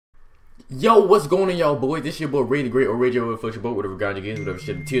Yo, what's going on, y'all boys? This your boy Ray-J-TheGreat or RayJ with your boat, whatever God you get, whatever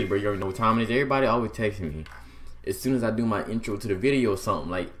shit the tears, bro. You already know what time it is. Everybody always texting me as soon as I do my intro to the video or something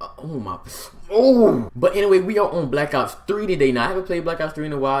like, But anyway, we are on Black Ops 3 today. Now I haven't played Black Ops 3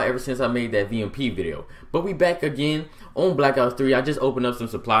 in a while ever since I made that VMP video. But we back again on Black Ops 3. I just opened up some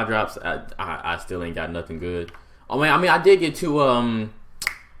supply drops. I still ain't got nothing good. Oh man, I mean I did get two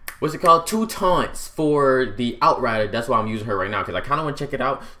what's it called? 2 taunts for the Outrider. That's why I'm using her right now because I kind of want to check it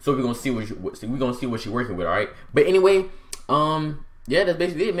out. So we're gonna see what she's working with. All right. But anyway, yeah, that's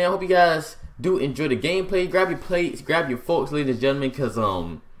basically it, man. I hope you guys do enjoy the gameplay. Grab your plates, grab your forks, ladies and gentlemen, because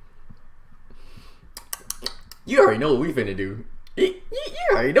you already know what we finna do. You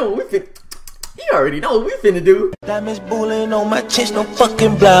already know what we finna. You already know what we finna do. Diamonds bullying on my chest, no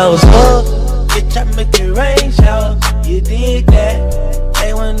fucking blouse. Bitch, I make it rain showers. You dig that?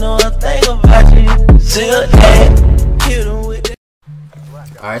 They wanna know a thing about you. Still that. Hit 'em with that.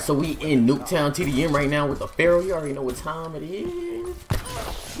 Alright, so we in Nuketown TDM right now with the PHARO. You already know what time it is.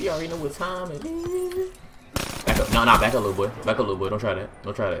 You already know what time it is. Back up. No, back up a little boy. Back up a little boy. Don't try that.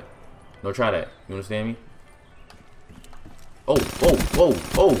 Don't try that. Don't try that. You understand me? Oh.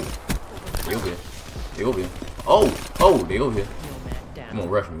 They over here. They over here. Oh, they over here. Come on,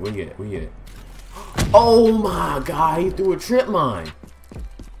 rush me. Where you at? Where you at? Oh my god, he threw a trip mine.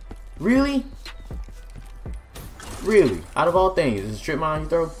 Really? Really? Out of all things, is it a trip mine you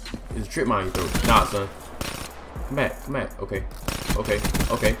throw? Is it a trip mine you throw? Nah, son. Come back, come back. Okay.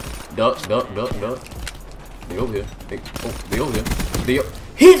 Duck. They over here. They over here.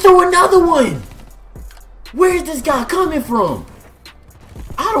 He threw another one! Where's this guy coming from?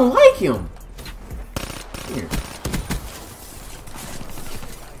 I don't like him. Here.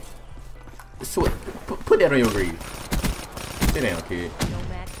 So, put that on your grave. Sit down, kid.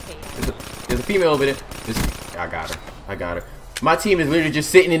 There's a female over there. I got her. My team is literally just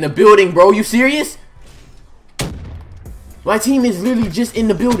sitting in the building, bro. You serious? My team is literally just in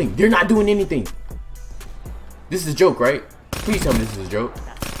the building. They're not doing anything. This is a joke, right? Please tell me this is a joke.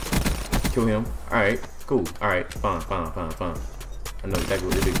 Kill him. Alright, cool. Alright, fine. I know exactly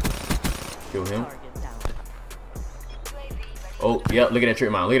what to do. Kill him. Oh, yeah, look at that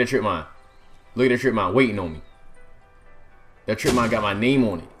trip mine. Look at that trip mine. Look at that trip mine waiting on me. That trip mine got my name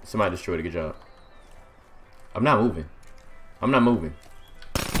on it. Somebody destroyed it. Good job. I'm not moving. Oh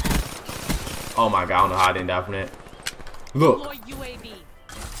my god, I don't know how I didn't die from that. Look.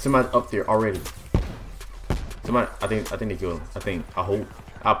 Somebody up there already. Somebody, I think they killed him. I hope.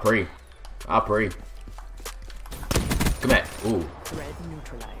 I pray. Come back. Ooh.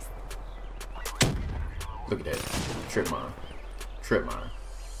 Look at that. Trip mine. Trip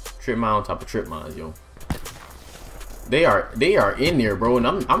mine on top of trip mines, yo. They are in there, bro, and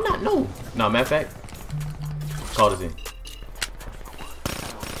I'm not. No, matter of fact, call this in.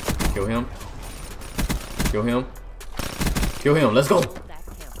 Kill him. Let's go.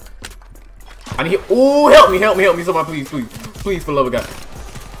 I need. Oh, help me, somebody, please, for the love of God.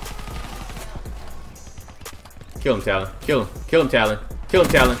 Kill him, Talon. Kill him, Talon.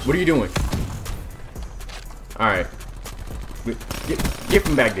 What are you doing? All right. Get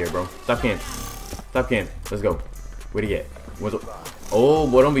from back there, bro. Stop camping. Let's go. Where'd he at? Oh,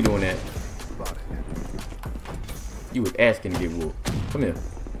 boy, don't be doing that. You was asking to get whooped. Come here.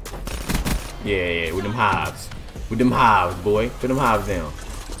 Yeah, with them hives. Boy. Put them hives down.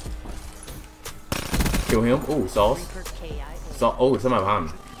 Kill him. Oh, sauce. Oh, somebody behind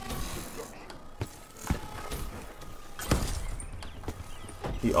me.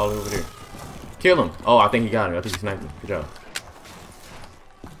 He all over there. Kill him. Oh, I think he got him. I think he sniped him. Good job.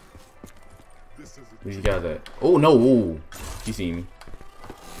 Where's you guys at? Oh no! Ooh. He see me.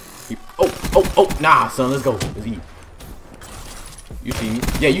 Oh! Nah, son, let's go. Let's eat. You see me?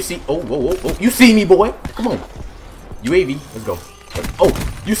 Yeah, you see. Oh! You see me, boy? Come on. UAV. Let's go. Oh,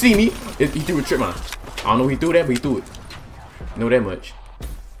 you see me? He threw a trip mine. I don't know if he threw that, but he threw it. Know that much.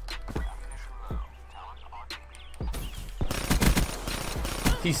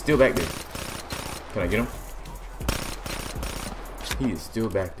 He's still back there. Can I get him? He is still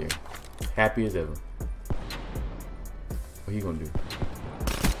back there. Happy as ever. What he gonna do?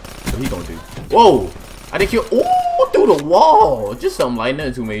 Whoa! I didn't kill. Ooh, through the wall. Just something like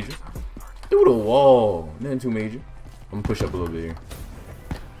nothing too major. Through the wall. Nothing too major. I'm gonna push up a little bit here.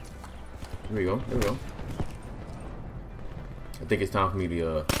 There we go. I think it's time for me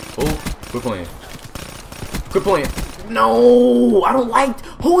to quit playing. No, I don't like.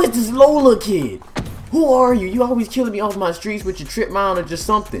 Who is this Lola kid? Who are you? You always killing me off my streets with your trip mine or just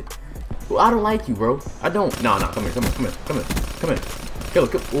something. Well, I don't like you, bro. I don't. No, come here. Kill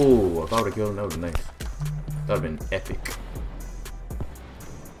him. Oh, if I would have killed him, that would have been nice. That would have been epic.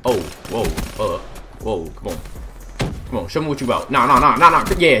 Oh, whoa, whoa, come on. Come on, show me what you about. Nah.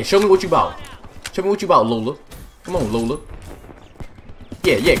 Yeah, show me what you about. Show me what you about, Lola. Come on, Lola.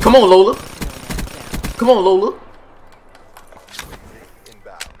 Yeah, come on, Lola. Come on, Lola.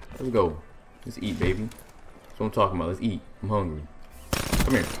 Let's go. Let's eat, baby. That's what I'm talking about. Let's eat. I'm hungry.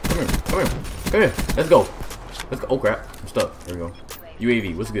 Come here. Let's go. Oh, crap. I'm stuck. There we go.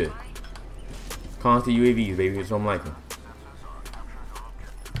 UAV, what's good? Constant UAVs, baby. That's what I'm liking.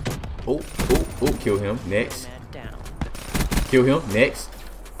 Oh, kill him. Next. Kill him. Next.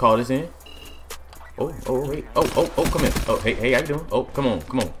 Call this in. Oh, wait. Oh, come in. Oh, hey, how you doing? Oh, come on.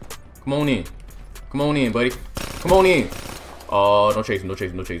 Come on in. Come on in, buddy. Come on in. Oh, don't chase him. Wait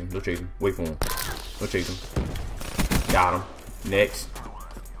for him. Don't chase him. Got him. Next.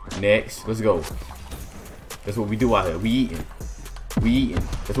 Let's go. That's what we do out here. We eating.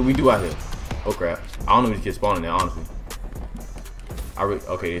 That's what we do out here. Oh, crap. I don't know if these kids spawning there, honestly.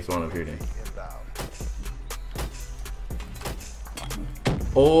 Okay, they spawn up here then.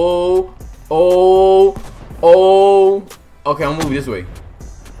 Oh. Okay, I'm moving this way.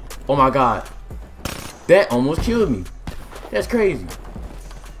 Oh my god. That almost killed me. That's crazy.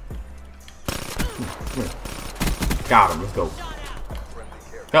 Come here. Got him. Let's go.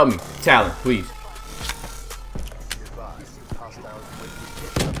 Help me. Talon, please.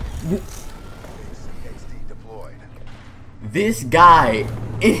 This guy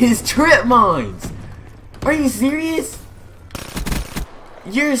in his trip mines. Are you serious?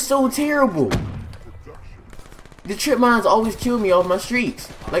 You're so terrible. The trip mines always kill me off my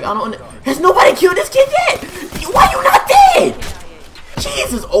streaks. Like, I don't. Has nobody killed this kid yet? Why you not dead?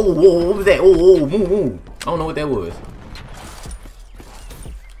 Jesus. Oh, whoa, what was that? Oh, move. I don't know what that was.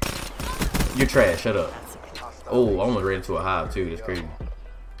 You're trash. Shut up. Oh, I almost ran into a hive too. That's crazy.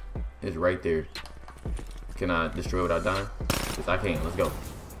 It's right there. Can I destroy without dying? Yes, I can. Let's go.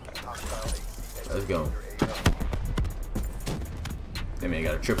 Let's go. That man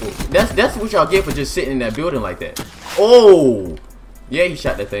got a triple. That's what y'all get for just sitting in that building like that. Oh! Yeah, he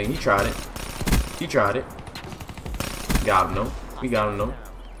shot that thing. He tried it. Got him, though. We got him, though.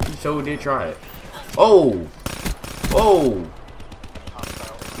 He sure did try it. Oh!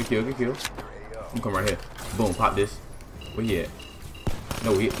 Good kill. I'm come right here. Boom, pop this. Where he at?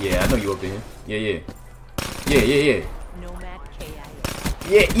 No, yeah, I know you up there. Yeah.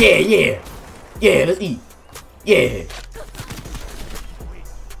 Yeah, let's eat. Yeah.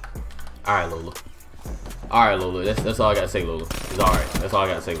 Alright, Lola. That's all I gotta say, Lola. It's alright. That's all I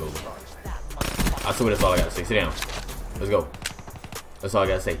gotta say, Lola. I swear that's all I gotta say. Sit down. Let's go. That's all I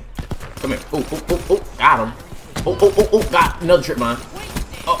gotta say. Come here. Oh. Got him. Oh. Got another trip mine.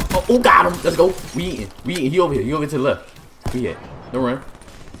 Oh, got him. Let's go. We eating. He over here. He over to the left. Where he at? Don't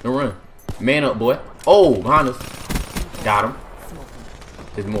run. Man up, boy. Oh, behind us. Got him.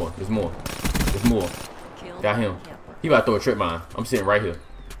 There's more. Got him. He about to throw a trip mine. I'm sitting right here.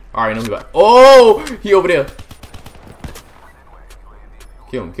 Alright, no, he about. Oh, he over there.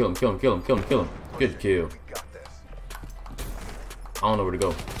 Kill him. Good kill. I don't know where to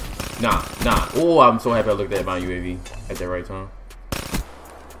go. Nah. Oh, I'm so happy I looked at my UAV at that right time.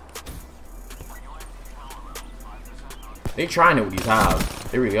 They trying it with these hives.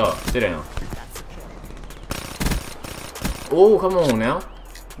 They really are. Sit down. Oh, come on now.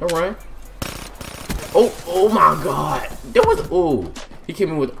 Don't run. Oh my god. There was. Oh. He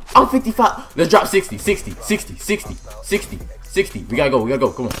came in with. I'm 55. Let's drop 60. We gotta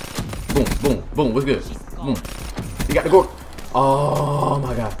go. Come on. Boom. What's good? Boom. We got to go. Oh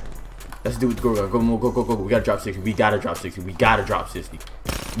my god. Let's do it. Go. We gotta drop 60. We gotta drop 60.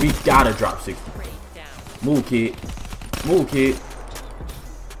 Move, kid.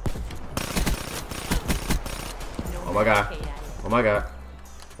 Oh my god.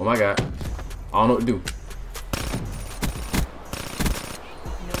 I don't know what to do.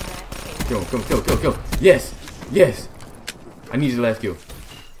 Kill. Yes. I need his last kill.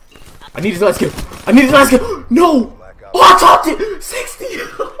 No! Oh, I topped it! 60!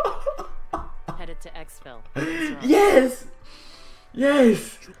 Headed to Xville.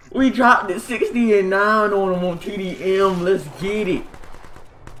 Yes! We dropped it 60 and 9 on him on TDM. Let's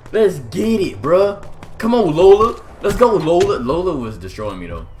get it, bruh. Come on, Lola. Let's go, Lola. Lola was destroying me,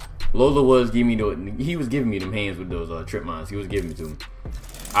 though. Lola was giving me he was giving me them hands with those trip mines. He was giving me to me.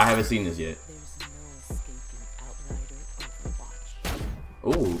 I haven't seen this yet.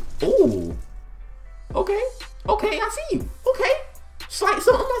 Oh. Okay, I see you. Okay. Slight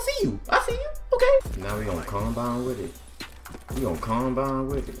something, I see you. Okay. Now we gonna combine with it.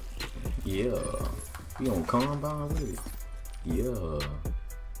 Yeah.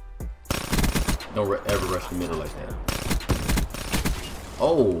 Don't ever rush the middle like that.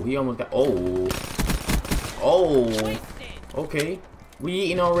 Oh, he almost got. Oh. Oh. Okay. We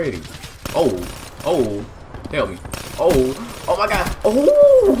eating already. Oh. Oh. Help me. Oh. Oh my God.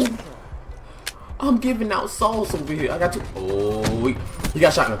 Oh. I'm giving out sauce over here. I got two. Oh. He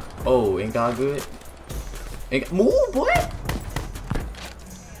got shotgun. Oh, ain't God good? Ain't got, move, boy.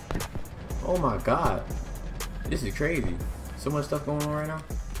 Oh my God. This is crazy. So much stuff going on right now.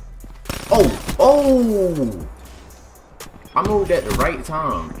 Oh. Oh. I moved at the right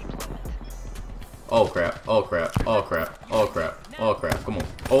time. Oh crap, oh crap, oh crap, oh crap, oh crap, come on.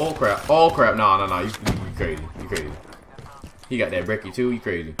 Oh crap, oh crap, nah, you crazy, you crazy. He got that brekkie too, you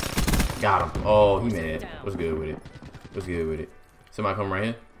crazy. Got him. Oh, he mad. What's good with it? What's good with it? Somebody come right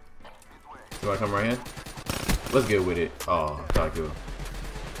here? Somebody come right here? What's good with it? Oh, got kill.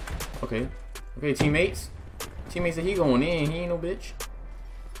 Okay. Okay, teammates. Teammate said he going in, he ain't no bitch.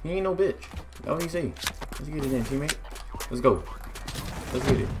 He ain't no bitch. That's what he say. Let's get it in, teammate. Let's go. Let's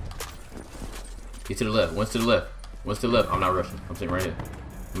get it. Get to the left. One's to the left. One's to the left. I'm not rushing. I'm sitting right here.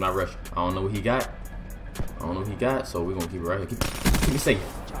 I'm not rushing. I don't know what he got. I don't know what he got, so we're going to keep it right here. Keep it safe.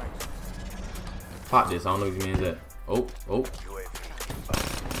 Pop this. I don't know where this man's at. Oh, oh.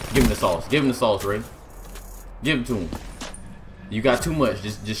 Give him the sauce. Give him the sauce, Ray. Give it to him. You got too much.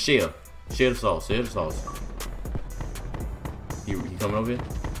 Just share. Share the sauce. Share the sauce. He coming over here?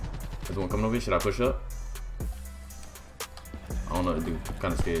 There's one coming over here. Should I push up? I don't know what to do. I'm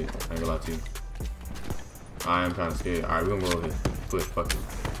kind of scared. I ain't gonna lie to you. I am kind of scared. Alright, we're gonna go over here. Push. Fuck it.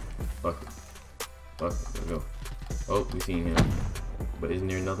 Fuck it. Fuck it. Let's go. Oh, we seen him. But isn't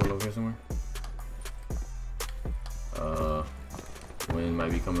there another one over here somewhere? One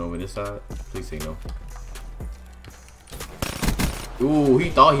might be coming over this side. Please say no. Ooh, he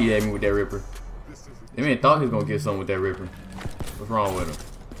thought he had me with that Ripper. That man thought he was gonna get something with that Ripper. What's wrong with him?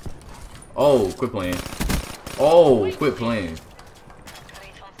 Oh, quit playing. Oh, quit playing.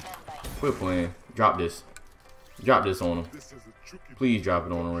 Quit playing. Drop this. Drop this on him. Please drop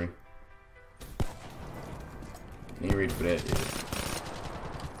it on him, Ray. Ain't ready for that yet.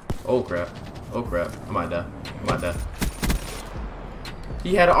 Oh crap. Oh crap. I might die. I might die.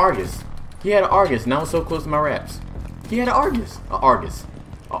 He had an Argus. He had an Argus. Now I'm so close to my raps. He had an Argus. A Argus.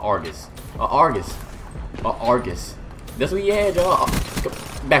 A Argus. A Argus. A Argus. That's what he had, y'all.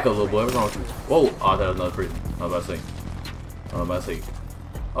 Back up, little boy. What's wrong with you? Whoa. Oh, I thought that was another prison. I was about to say. I was about to say.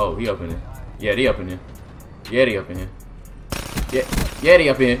 Oh, he up in here. Yeah, they up in here. Yeah, they up in here. Yeah, they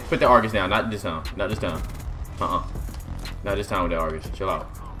up in here. Put the Argus down. Not this time. Not this time. Not this time with the Argus. Chill out.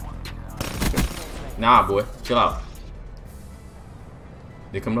 Nah, boy. Chill out.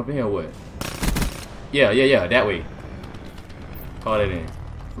 They coming up in here or what? Yeah. That way. Call that in.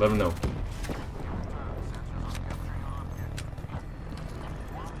 Let them know.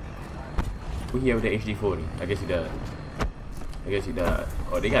 Who he have with the HD-40? I guess he died. I guess he died.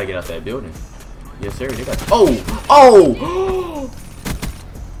 Oh, they gotta get out that building. Yes, sir. They got. Oh! Oh!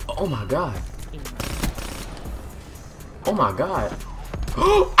 Oh my God. Oh my God.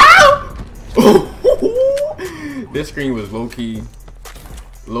 Ow! That screen was low key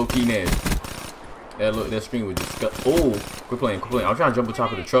nasty. That screen was just. Oh! Quit playing. I'm trying to jump on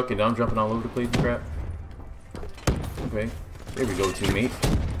top of the truck and then I'm jumping all over the place and crap. Okay. There we go, teammates.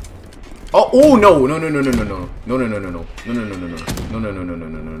 Oh no.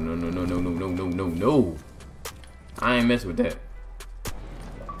 I ain't messing with that.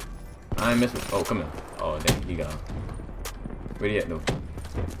 I ain't messing with. Oh, come on. Oh, dang, he got him. Where he at though?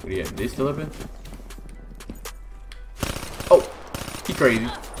 Where he at? They still up in? Oh, he crazy.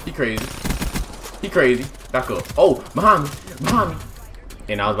 He crazy. Back up. Oh, behind me.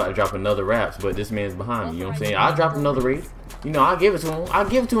 And I was about to drop another raps, but this man's behind me. You know what I'm saying? I'll drop another raid. You know, I'll give it to him. I'll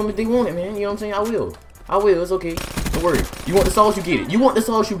give it to him if they want it, man. You know what I'm saying? I will. It's okay. Don't worry. You want the sauce, you get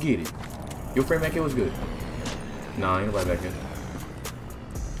it. Your friend back here was good. Nah, ain't nobody back here.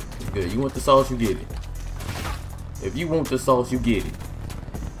 It's good. You want the sauce, you get it. If you want the sauce, you get it.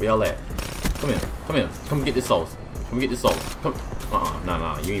 Where y'all at? Come here. Come get this sauce. Come.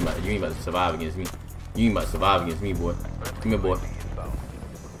 Nah. You ain't about to survive against me. Boy. Come here, boy.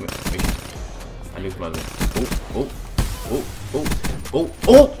 Come here. I knew somebody was.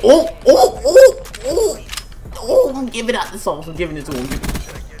 Oh, I'm giving out the sauce. I'm giving it to him.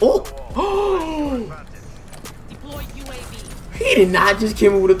 He did not just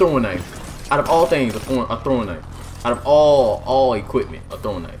kill me with a throwing knife. Out of all things, a throwing knife. Out of all equipment, a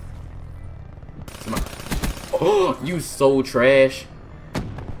throwing knife. Oh, you so trash.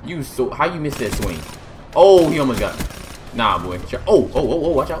 How you missed that swing? Oh, he almost got me. Nah, boy. Oh,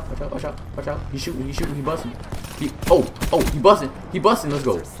 watch out. He shooting, he busting. He busting. Let's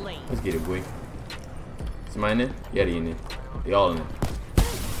go. Let's get it, boy. Somebody in there? Yeah, they in there. They all in there.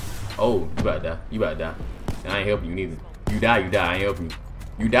 Oh, you about to die. You about to die. I ain't helping you neither. You die, I ain't helping you.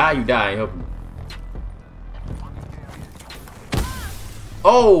 You die, I ain't helping you.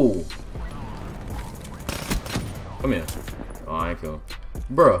 Oh! Come here. Oh, I ain't kill him.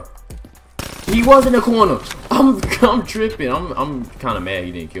 Bruh. He was in the corner. I'm tripping. I'm kind of mad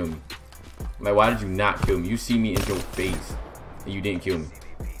he didn't kill me. Like, why did you not kill me? You see me in your face and you didn't kill me.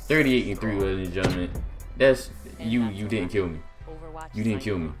 38-3, ladies and gentlemen. That's you didn't kill me. You didn't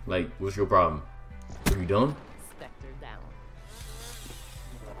kill me. Like, what's your problem? Are you done?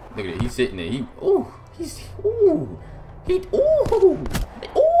 Look at it. He's sitting there. He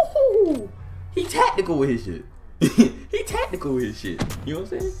tactical with his shit. He tactical with his shit. You know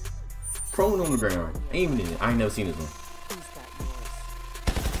what I'm saying? Prone on the ground. Aiming it. I ain't never seen this one.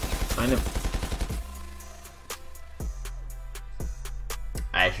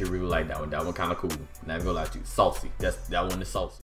 I actually really like that one. That one kind of cool. Not gonna lie to you. Saucy. That one is saucy.